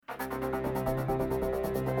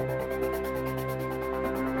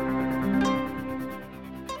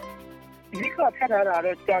ထပ်ထားတာ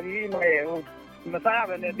တော့ကြာပြီမစားရ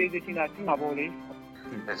ဘဲနဲ့တေးသေးချင်တာရှိမှာပေါ့လေ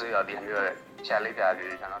ဆိုရဒီချာလေးပြပြီး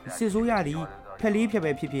ကျွန်တော်စစ်ဆိုးရသည်ဖက်လေးဖြက်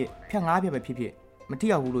ပဲဖြစ်ဖြစ်ဖြက်ငါးဖြက်ပဲဖြစ်ဖြစ်မထိ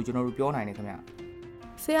ရောက်ဘူးလို့ကျွန်တော်တို့ပြောနိုင်တယ်ခင်ဗျ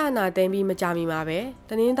ဆရာနာတင်ပြီးမကြမီမှာပဲ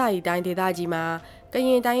တနင်္သာရီတိုင်းဒေသကြီးမှာကရ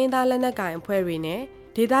င်တိုင်းရင်းသားလက်နက်ကိုင်အဖွဲ့တွေနဲ့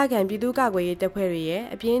ဒေသခံပြည်သူ့ကာကွယ်ရေးတပ်ဖွဲ့တွေရဲ့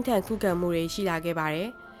အပြင်းထန်ခုခံမှုတွေရှိလာခဲ့ပါတယ်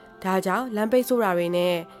။ဒါကြောင့်လမ်းပိတ်ဆို့တာတွေ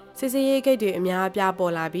နဲ့စစ်စေးရေးဂိတ်တွေအများအပြား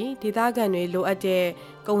ပေါ်လာပြီးဒေသခံတွေလိုအပ်တဲ့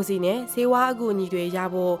ကုန်စည်နဲ့ဆေးဝါးအကူအညီတွေရ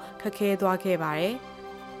ဖို့ခက်ခဲသွားခဲ့ပါတယ်။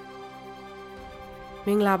မ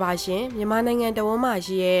င်္ဂလာပါရှင်မြန်မာနိုင်ငံတဝန်းမှာ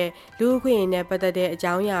ရှိတဲ့လူ့အခွင့်အရေးနဲ့ပတ်သက်တဲ့အ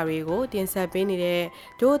ကြောင်းအရာတွေကိုတင်ဆက်ပေးနေတဲ့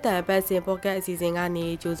ဒို့အတန်ပတ်စဉ်ပေါ့ကတ်အစီအစဉ်ကနေ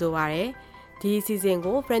ကြိုဆိုပါရစေ။ဒီအစီအစဉ်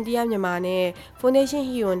ကို Frontier မြန်မာနဲ့ Foundation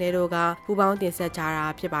Hero တို့ကပူးပေါင်းတင်ဆက်ကြတာ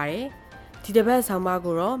ဖြစ်ပါတယ်။ဒီတစ်ပတ်ဆောင်ပါ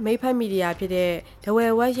ကိုတော့မိဖက်မီဒီယာဖြစ်တဲ့ဒဝဲ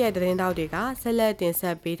ဝက်ရဲ့သတင်းတောက်တွေကဆက်လက်တင်ဆ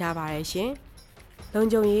က်ပေးထားပါတယ်ရှင်။လုံ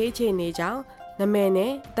ခြုံရေးအခြေအနေကြောင့်နာမည်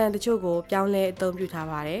နဲ့အတန်တချို့ကိုပြောင်းလဲအသုံးပြုထား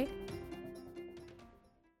ပါတယ်။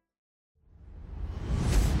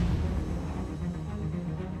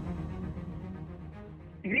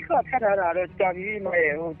ဒီကထပ်ထားတာတော့ကြာပြီ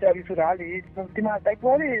ကြာပြီဆိုတာလေဒီမှာတိုက်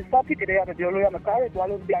ပွဲတွေစပစ်ကြတဲ့ပြောလို့ရမှာကားတွေတွား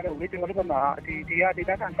လို့ပြရတယ်လေကျွန်တော်တို့ကမှဒီကဒေ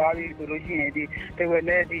တာခံကားတွေဆိုလို့ရှိရင်ဒီတေဝဲ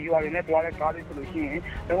နဲ့ဒီရွာတွေနဲ့တွားတဲ့ကားတွေဆိုလို့ရှိရင်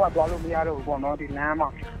တော့တွားလို့မရတော့ဘူးပေါ့နော်ဒီလမ်းမှာ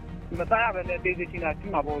မစားရဘဲနဲ့တေးသေးချင်တာရှိ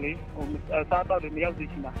မှာပေါ့လေစားတော့တွေမရောက်သေး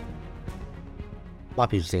ချင်တာဘာ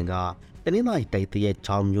ဖြစ်စင်ကတနင်္လာရီတိုက်တရဲ့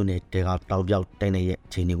ချောင်းမျိုးနဲ့တေကတောင်ပြောက်တိုင်းရဲ့အ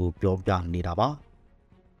ခြေအနေကိုပြောပြနေတာပါ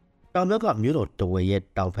တောင်မြောက်ကမြို့တော်တဝဲရဲ့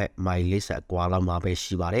တောင်ဖက်မိုင်40အကွာလောက်မှာပဲ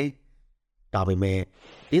ရှိပါတယ်။ဒါပေမဲ့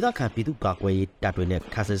ဒေသခံပြည်သူ့ကာကွယ်ရေးတပ်တွေနဲ့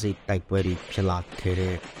ခါစစ်စစ်တိုက်ပွဲတွေဖြစ်လာခဲ့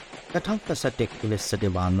တဲ့2021ခုနှစ်စက်တ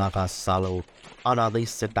င်ဘာလကစလို့အာဏာသိ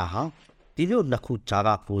မ်းစစ်တပ်ဟာဒီမြို့နှစ်ခုကြားက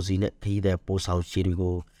ကိုစီနဲ့ခရီးသည်ပို့ဆောင်ရှည်တွေ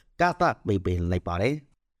ကိုကသပိတ်ပင်လိုက်ပါတယ်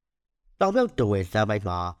။တောင်မြောက်တဝဲလမ်းပိုင်း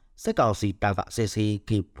မှာစစ်ကောင်စီတပ်ကစစ်ဆေး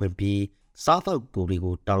ကိဖွင့်ပြီးစားသောက်ကိုတွေ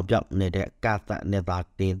ကိုတောင်ပြောက်နေတဲ့ကသနဲ့သာ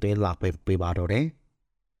တင်သွင်းလာပေးပါတော့တယ်။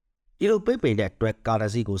ဒီလိုပိတ်ပင်တဲ့အတွက်ကာရ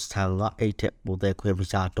စီကိုဆန်ကအိတ်ထက်ပိုတဲ့ခွင့်မ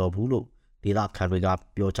ချတော့ဘူးလို့ဒေသခံတွေက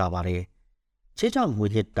ပြောကြပါတယ်။ချေချောင်းငွေ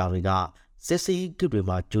ညစ်တာတွေကစစ်စီးကတွေ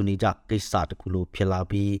မှာဂျူနီကြကိစ္စတခုလို့ဖြစ်လာ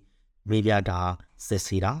ပြီးမေးပြတာစစ်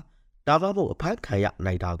စီတာဒါမှမဟုတ်အဖိုက်ခံရ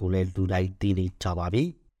နိုင်တာကိုလည်းလူတိုင်းသိနေကြပါပြီ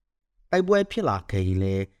။တိုက်ပွဲဖြစ်လာခဲ့ရင်လ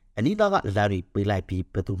ည်းအနိဒကလမ်းတွေပေးလိုက်ပြီး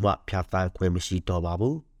ဘယ်သူမှဖြတ်သန်းခွင့်မရှိတော့ပါ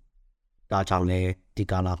ဘူး။ဒါကြောင့်လည်းဒီ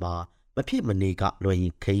ကာလမှာမဖြစ်မနေကလွယ်ရ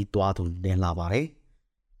င်ခရီးသွားသူနေလာပါတယ်။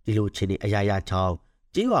ဒီလိုချင်းအရာချောင်း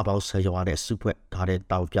ကြေးရွာပေါင်း10ရွာနဲ့စုဖွဲ့ထားတဲ့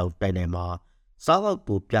တောင်ပြောင်တိုက်နယ်မှာစားတော့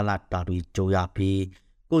ကိုပြလာတာတွေကြိုရပြီး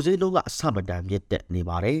ကိုစင်းတို့ကအဆမတန်မြင့်တက်နေ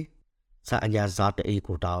ပါတယ်။စာအညာစားတအေး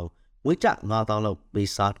ကိုတောင်ဝိကျ9000လောက်ပေး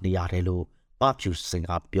စားနေရတယ်လို့ပဖြူစင်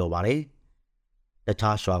ကပြောပါတယ်။တ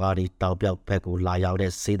ခြားရွာကနေတောင်ပြောင်ဘက်ကိုလာရောက်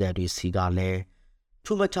တဲ့စေးတဲ့တွေစီကလည်း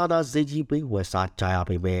ထူမချာတာဈေးကြီးပေးဝယ်စားကြရ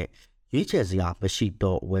ပေမဲ့ရွေးချယ်စရာမရှိ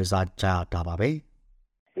တော့ဝယ်စားကြရတာပါပဲ။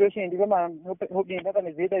လို့ရှိရင်ဒီဘက်မှာဟိုပြင်ဘက်က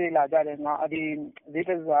နေဈေးတွေလာကြတယ်ငါဒီဈေး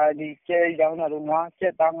တွေဆိုတာဒီကျဲရောင်းတာလို့ငါကျ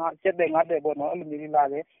က်သားငါကျက်တဲ့ငါတဲ့ပေါ့နော်အဲ့လိုမျိုးလာ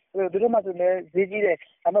တယ်အဲ့လိုသူတို့မှဆိုလည်းဈေးကြီးတယ်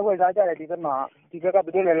အမဝယ်စားကြတယ်ဒီဘက်ကသူ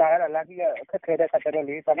တို့လည်းလာရတာလာကြည့်ရအခက်ခဲတဲ့ခါကျတော့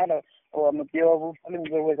လေဆန္ဒတော့မပြောဘူးအဲ့လို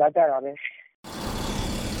မျိုးဝယ်စားကြတာပဲ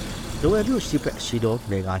ဒိုဝဲမြို့ရှိဖက်ရှိတော်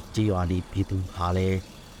နယ်ကကြေးရွာလီပြည်သူဟာလည်း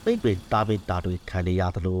ပိတ်ပင်တာပင်တာတွေခံနေရ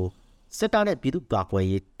သလိုစစ်တပ်နဲ့ပြည်သူ့ကာကွယ်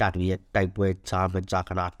ရေးတပ်တွေရဲ့တိုက်ပွဲချာမကြခ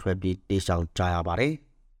ဏထွက်ပြေးတေးဆောင်ကြရပါတယ်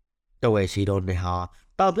တဝဲရှိတော်နယ်ဟာ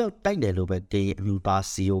တောင်ပြောက်တိုက်နယ်လိုပဲတေးအမျိုးသား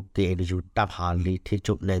စီယိုကေအန်ယူတပ်ဟာလေးထိ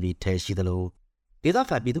ချုပ်နေပြီးထဲရှိသလိုဒေသ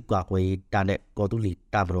ခံပြည်သူ့ကာကွယ်ရေးတပ်နဲ့ကော်တူလီ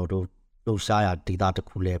တပ်မတော်တို့လှုပ်ရှားရာဒေသတစ်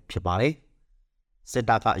ခုလည်းဖြစ်ပါတယ်စစ်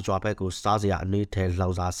တပ်ကရွာဘက်ကိုစားစရာအနှွေးထဲလော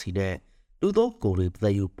က်စားစီတဲ့လူသောကိုယ်တွေပြ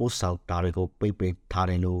ည်ယူပို့ဆောင်တာတွေကိုပိတ်ပင်ထား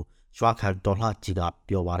တယ်လို့ရွာခံတော်လှကြီးက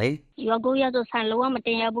ပြောပါတယ်ရွာကိုရဆိုဆန်လုံးဝမတ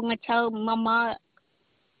င်ရဘူးငချောင်းမ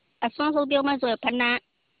အစွမ်းဆုံးပြောမှဆိုဖနာ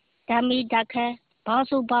ဓာမီဓာခဲဘာ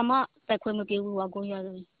စုဘာမတက်ခွင့်မပြုဘူးဝါကိုရ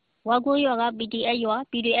ဆိုဝါကိုရက PDF ရွာ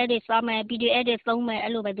PDF တွေစားမယ် PDF တွေသုံးမယ်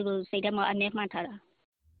အဲ့လိုပဲသူတို့စိတ်ထဲမှာအနေမှတ်ထားတာ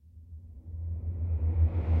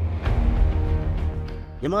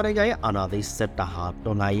မြန်မာနိုင်ငံရဲ့အာဏာသိမ်းစစ်တပ်ဟာ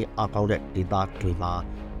တော်လှန်ရေးအကောင့်တဲ့ဒေသတွေမှာ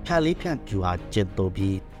ဖြန့်လေးဖြန့်ပြူဟာကျင်းသုံး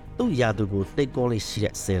ပြီးသူ့ရာသူကိုတိတ်ကောလေးရှိ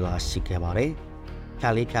တဲ့ဆယ်လာရှိခဲ့ပါတယ်။ဖြ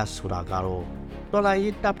န့်လေးဖြန့်ဆိုတာကတော့တော်လှန်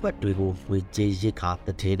ရေးတပ်ဖွဲ့တွေကိုဝေကြေးရစ်ခါတ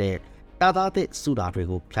ည်တဲ့တာသားတဲ့စုတာတွေ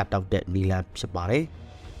ကိုဖြတ်တောက်တဲ့နီလန်ဖြစ်ပါတယ်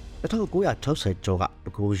။1960ကျော်ကပဲ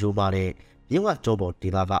ခူးရိုးမာတဲ့မြင်းဝကျော်ပေါ်ဒေ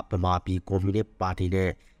သကဗမာပြည်ကွန်မြူနစ်ပါတီနဲ့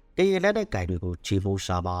ကရင်လက်နက်ကိုင်တွေကိုချေမှုန်း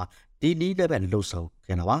ရှာပါဒီနီးနဲ့ပဲလှုပ်ဆောင်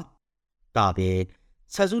ခဲ့တာပါ။ဒါပြင်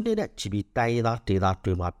ဆယ်စုနှစ်နဲ့ချီပြီးတိုင်းရင်းသားဒေသ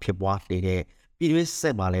တွေမှာဖြစ်ပွားနေတဲ့ပြည်တွင်းစ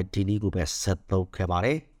စ်မှာလည်းဒီနီးကိုပဲဆက်သုံးခဲ့ပါတ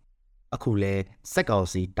ယ်။အခုလဲစက်ကောင်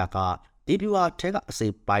စီတပ်ကဒီပြူဟာထဲကအစိ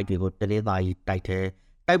ပ်ပိုင်းတွေကိုတနင်္သာရီတိုက်ထဲ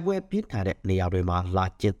တိုက်ပွဲပြင်းထန်တဲ့နေရာတွေမှာလာ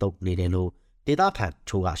ကျင့်သုံးနေတယ်လို့ ဒေသခံ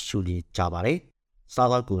ချို့ကရှုနေကြပါတယ်။စား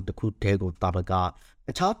သောက်ကုန်တစ်ခုတည်းကိုတာမက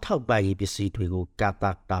အခြားထောက်ပံ့ရေးပစ္စည်းတွေကိုကန့်သ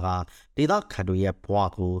တ်တာကဒေသခံတွေရဲ့ဘဝ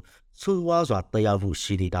ကိုဆိုးဝါးစွာသက်ရောက်မှု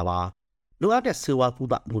ရှိနေတာပါ။လိုအပ်တဲ့ဆေးဝါးကု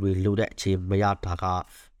သမှုတွေလိုတဲ့အချိန်မရတာက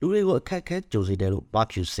လူတွေကိုအခက်အခဲကြုံစေတယ်လို့ဘာ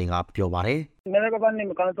ဖြူစင်ကပြောပါတယ်။နည်းနည်းပါးနေ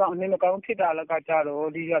မကောင်းဆောင်နေမကောင်းဖြစ်တာလည်းကကြတော့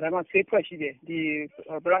ဒီရွာထဲမှာဆေးဖွဲ့ရှိတယ်ဒီ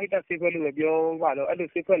ပရိုဟိတဆေးဖွဲ့လို့ပြောပါတော့အဲ့လို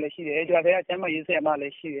ဆေးဖွဲ့လည်းရှိတယ်ဒီရွာထဲကကျန်းမာရေးဆရာမလ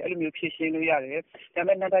ည်းရှိတယ်အဲ့လိုမျိုးဖြည့်ရှင်းလို့ရတယ်ဒါ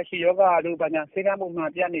ပေမဲ့နောက်ထပ်ရှိယောဂတို့ဘာညာဆေးကမ်းပုံမှ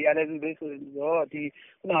န်ပြနေရတဲ့လူတွေဆိုတော့ဒီ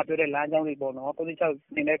ခုနပြောတဲ့လမ်းကြောင်းတွေပေါ့နော်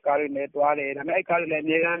36နေတဲ့ကားတွေနဲ့တွားတယ်ဒါပေမဲ့အဲ့ကားတွေလည်းအ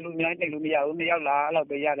များကြီးလူများနေလို့မရဘူး2ယောက်လားအဲ့လို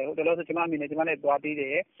ပဲရတယ်ဟုတ်တယ်လို့ဆိုကျွန်မအမိနဲ့ကျွန်မနဲ့တွားပြီးတ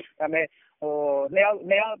ယ်ဒါပေမဲ့နှစ်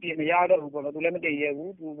ယောက်ပြင်မရတော့ဘူးပေါ့နော်သူလည်းမတည်ရ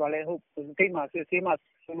ဘူးသူကလည်းဟုတ်စိတ်မှာဆေးမှာ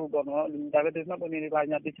ဆိုလို့ပေါ့နော်ဒါပေမဲ့ဒီမှပုံနေပါ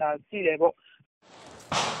ညာတခြားကြည့်တယ်ပေါ့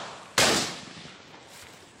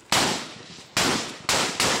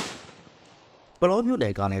ဘလောမျိုးန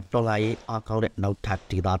ယ်ကလည်းတော်လာရေးအားကောင်းတဲ့နောက်ထပ်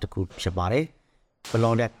ဒေသတစ်ခုဖြစ်ပါတယ်ဘ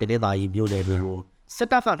လောနဲ့တနင်္သာရီမျိုးနယ်တွေကိုစစ်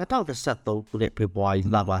တပ်က2023ခုနှစ်ဖေဖော်ဝါရီ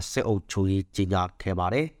လမှာစစ်အုပ်ချုပ်ရေးကြီးညာခဲ့ပါ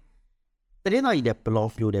တယ်တနင်္သာရီနဲ့ဘလော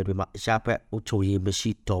မျိုးနယ်တွေမှာအရာဘက်အုပ်ချုပ်ရေးမရှိ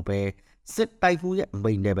တော့ဘဲစစ်တိုက်မှုရဲ့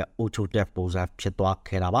မိန်နဲ့ပဲအုပ်ချုပ်တဲ့ပုံစံဖြစ်သွား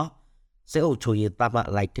ခဲ့တာပါစစ်အုပ်ချုပ်ရေးတပ်မ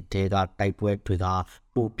လိုက်တဲ့ကတိုက်ပွဲတွေက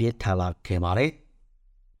ပိုပြင်းထန်လာခဲ့ပါတယ်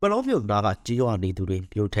ဘလောမျိုးနာကကြီးရွာနေသူတွေ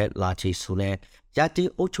မြို့ထဲလာချီဆိုလဲရတီ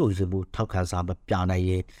အုပ်ချုပ်ရေးမှုထောက်ခံစာမပြနိုင်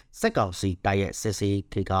ရင်စက်ကောင်စီတိုက်ရဲ့စစ်စေး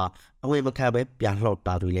ခေကအဝေမခံပဲပြန်လှော့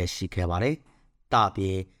တာတွေလည်းရှိခဲ့ပါတယ်တာ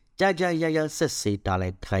ပြေကြရစစ်စေးတာလ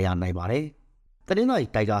ည်းခံရနိုင်ပါတယ်တနင်္လာရီ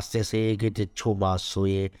တိုက်ကစစ်စေးခေတချို့မှာဆို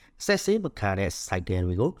ရင်စစ်စေးမခံတဲ့စိုက်တယ်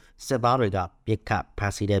တွေကိုစစ်သားတွေကပြစ်ခတ်ဖ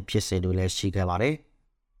မ်းဆီးတဲ့ဖြစ်စဉ်တွေလည်းရှိခဲ့ပါတယ်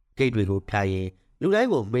ဂိတ်တွေကိုဖျက်ရင်လူတိုင်း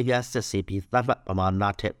ကိုမေးမြန်းစစ်ဆေးပြီးသတ်မှတ်ပမာဏ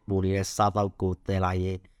ထက်ပိုနေတဲ့စားပေါက်ကိုသယ်လာရ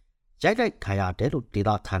င်ရိုက်တိုက်ခံရတယ်လို့ဒေသ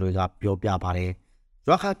ခံတွေကပြောပြပါတယ်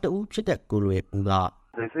ရွာခတူဖြစ်တဲ့ကိုလွေဦးက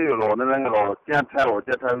စစ်စေးရောနည်းနည်းတော့ကြမ်းထက်လို့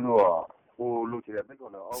ဟိုလူချင်တဲ့ပိတ်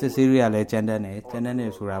တော့စစ်စေးတွေကလည်းကြမ်းတမ်းနေ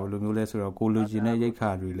ဆိုတာဘယ်လိုမျိုးလဲဆိုတော့ကိုလူချင်တဲ့ရိတ်ခါ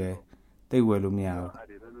တွေလည်းတိတ်ဝယ်လို့မရဘူး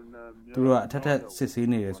သူတို့ကအထက်စစ်စေး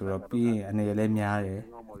နေတယ်ဆိုတော့ပြီးရင်အနေနဲ့လည်းများတယ်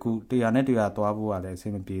အခု100နဲ့100သွားဖို့ကလည်းအဆ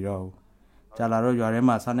င်မပြေတော့ဘူးကြာလာတော့ရွာထဲ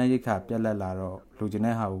မှာစားနေရိတ်ခါပြက်လက်လာတော့လူချင်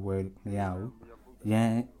တဲ့ဟာကိုဝယ်မရဘူးရန်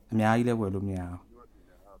အများကြီးလည်းဝယ်လို့မရဘူး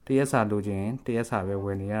တရက်စာလိုချင်တရက်စာပဲဝ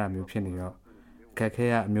ယ်နေရတာမျိုးဖြစ်နေတော့ခက်ခဲ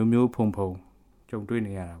ကအမျိုးဖုံကြုံတွေ့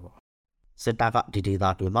နေရတာပေါ့စစ်တပ်ကဒီဒေသ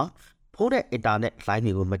တွေမှာဖိုးတဲ့အင်တာနက်လိုင်း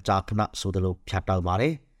တွေကိုမကြာခဏဆိုသလိုဖြတ်တောက်ပါတ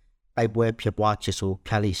ယ်တိုက်ပွဲဖြစ်ပွားချစ်ဆို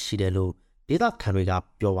ဖြတ်လိရှိတယ်လို့ဒေသခံတွေက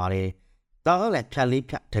ပြောပါတယ်ဒါကလည်းဖြတ်လေး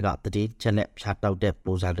ဖြတ်တဲ့ကတတိချက်နဲ့ဖြတ်တောက်တဲ့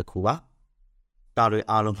ပုံစံတစ်ခုပါဒါတွေ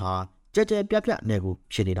အားလုံးဟာကြဲပြနေကို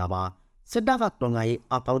ဖြစ်နေတာပါစစ်တပ်ကတော်ငါရေး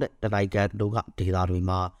အပေါင်းတဲ့တနိုင်ကန်တို့ကဒေသတွေ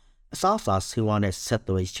မှာအစားအစာဆေးဝါးနဲ့ဆက်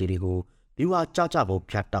သွယ်ရှိတွေကိုဒီဝါကြဖို့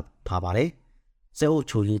ဖြတ်တောက်ထားပါတယ်စေအုပ်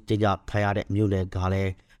ချိုကြီးတင်ကြဖရတဲ့မြို့နယ်ကလ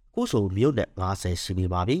ည်းကိုဆိုမြို့နယ်50ရှိနေ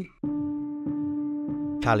ပါပြီ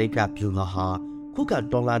။ခါလေးပြပြူငါဟာခုက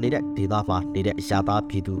ဒေါ်လာနေတဲ့ဒေသမှာနေတဲ့အရာသား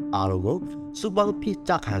ပြည်သူအားလုံးကိုစူပေါင်းပြ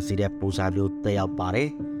ကြခံစီတဲ့ပုံစံမျိုးတက်ရောက်ပါတယ်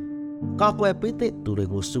။ကာကွယ်ပေးတဲ့သူတွေ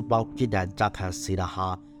ကိုစူပေါင်းပြကြခံစီတာဟာ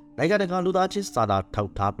နိုင်ငံတကာလူသားချင်းစာနာထော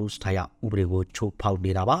က်ထားမှုဆိုင်ရာဥပဒေကိုချိုးဖောက်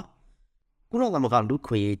နေတာပါ။ကုလသမဂ္ဂလူ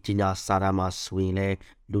ခွေကြီးညာစာတမ်းမှာဆိုရင်လည်း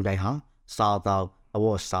လူတိုင်းဟာစားတော့အဝ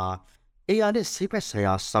တ်စားအေယာနဲ့ဆေးဖက်ဆ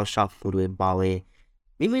ရာဆောက်ရှောက်မှုတွေပါဝင်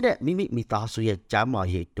မိမိသားစုရဲ့ကျန်းမာ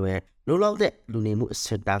ရေးအတွက်လုံလောက်တဲ့လူနေမှုအဆ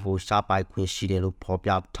င့်တန်းကိုရှားပိုင်ခွင့်ရှိတယ်လို့ဖော်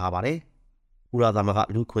ပြထားပါတယ်။ကုလသမဂ္ဂ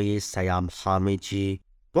လူခွေရေးဆိုင်ရာမဟာမင်းကြီး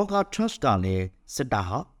ဘောကာထရတ်ကလည်းစစ်တပ်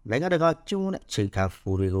ဟာနိုင်ငံတကာကျုံးတဲ့ချိန်ခံ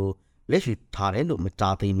မှုတွေကိုလက်ရှိထားတယ်လို့မ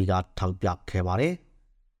တားသိမီကထောက်ပြခဲ့ပါတယ်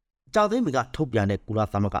။ကြောက်သိမီကထုတ်ပြန်တဲ့ကုလ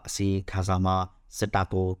သမဂ္ဂအစည်းအဝေးခန်းစာမှာစစ်တပ်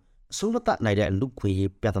ကိုအစိုးရတပ်နိုင်တဲ့လူခွေ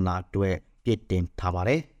ရေးပြဿနာအတွက်ပြစ်တင်ထားပါတ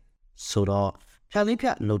ယ်။ဆိုတော့ဖြတ်လေးဖြ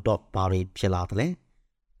တ်လို့တော့ဘာတွေဖြစ်လာတယ်လဲ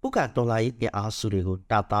။ဥက္ကဒေါ်လာရေးအားစုတွေကို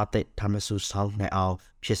တာတာတဲ့ထမဆူဆောင်နိုင်အောင်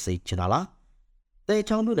ဖြစ်စေချင်တာလား။တေ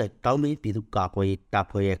ချောင်းတို့လည်းတောင်းပြီးပြည်သူ့ကာကွယ်ရေးတပ်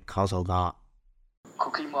ဖွဲ့ရဲ့ခေါင်းဆောင်ကခု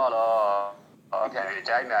ခိမောတော့ပြန်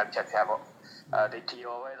ကြိုင်းနာဖြတ်ပေါ့ဒီတီ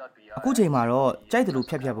ရောပဲတော့ဒီအခုချိန်မှာတော့ကြိုက်တယ်လို့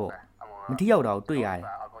ဖြတ်ပေါ့မထီရောက်တာကိုတွေ့ရတယ်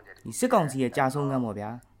ဒီစစ်ကောင်စီရဲ့ကြာဆုံးကမ်းပေါ့ဗျာ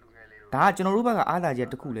ဒါကကျွန်တော်တို့ဘက်ကအားသာချက်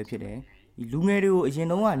တစ်ခုလည်းဖြစ်တယ်ဒီလူငယ်တွေကိုအရင်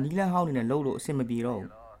တုန်းကနီးလန်းဟောင်းနေနဲ့လှုပ်လို့အဆင်မပြေတော့ဘူး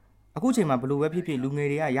အခုချိန်မှာဘလို့ပဲဖြစ်ဖြစ်လူငယ်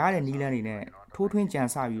တွေကရတဲ့နီးလန်းတွေနဲ့ထိုးထွင်းကြံ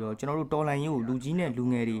စပြီးတော့ကျွန်တော်တို့တော်လန်ရေးကိုလူကြီးနဲ့လူ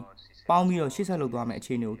ငယ်တွေပေါင်းပြီးတော့ရှေ့ဆက်လုပ်သွားမယ့်အ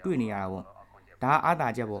ခြေအနေကိုတွေ့နေရတာပေါ့ဒါကအားသာ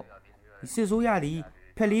ချက်ပေါ့ဒီစစ်ဆိုးရသည်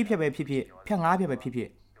ဖက်လေးဖြက်ပဲဖြစ်ဖြစ်ဖြက်ငါးဖြက်ပဲဖြစ်ဖြစ်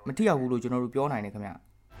မထီရောက်ဘူးလို့ကျွန်တော်တို့ပြောနိုင်တယ်ခင်ဗျ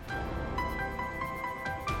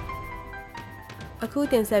အခု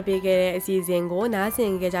တင်ဆက်ပေးခဲ့တဲ့အစီအစဉ်ကိုနားဆ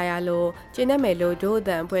င်ကြကြရလို့ကျင်းနေမယ်လို့ဒို့အတ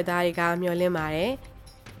န်အဖွဲ့သားတွေကမျှော်လင့်ပါတယ်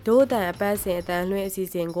ဒို့အတန်အပတ်စဉ်အတန်လွှင့်အစီ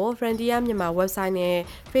အစဉ်ကို Frontier မြန်မာ website နဲ့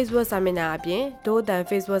Facebook စာမျက်နှာအပြင်ဒို့အတန်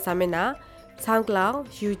Facebook စာမျက်နှာ SoundCloud,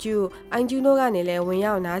 YouTube, iTunes တို့ကနေလည်းဝင်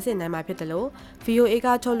ရောက်နားဆင်နိုင်မှာဖြစ်တယ်လို့ VOA က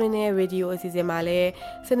ထုတ်လွှင့်တဲ့ရေဒီယိုအစီအစဉ်မှာလည်း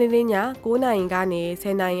စနေနေ့ည9:00 နာရီကနေ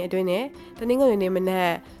10:00 နာရီအတွင်းနဲ့တနင်္ဂနွေနေ့မန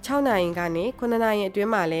က်6:00 နာရီကနေ9:00 နာရီအတွ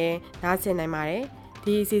င်းမှာလည်းနားဆင်နိုင်ပါတယ်။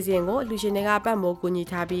ဒီအစီအစဉ်ကိုလူရှင်တွေကပတ်မိုးကူညီ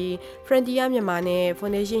ထားပြီး Frontier မြန်မာနဲ့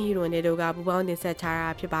Foundation Hero တွေတို့ကပူးပေါင်းတင်ဆက်ထားတာ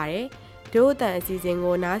ဖြစ်ပါတယ်။ဒို့အတန်အစီအစဉ်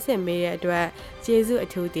ကိုနားဆင်ပေးတဲ့အတွက်ကျေးဇူးအ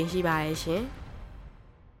ထူးတင်ရှိပါတယ်ရှင်။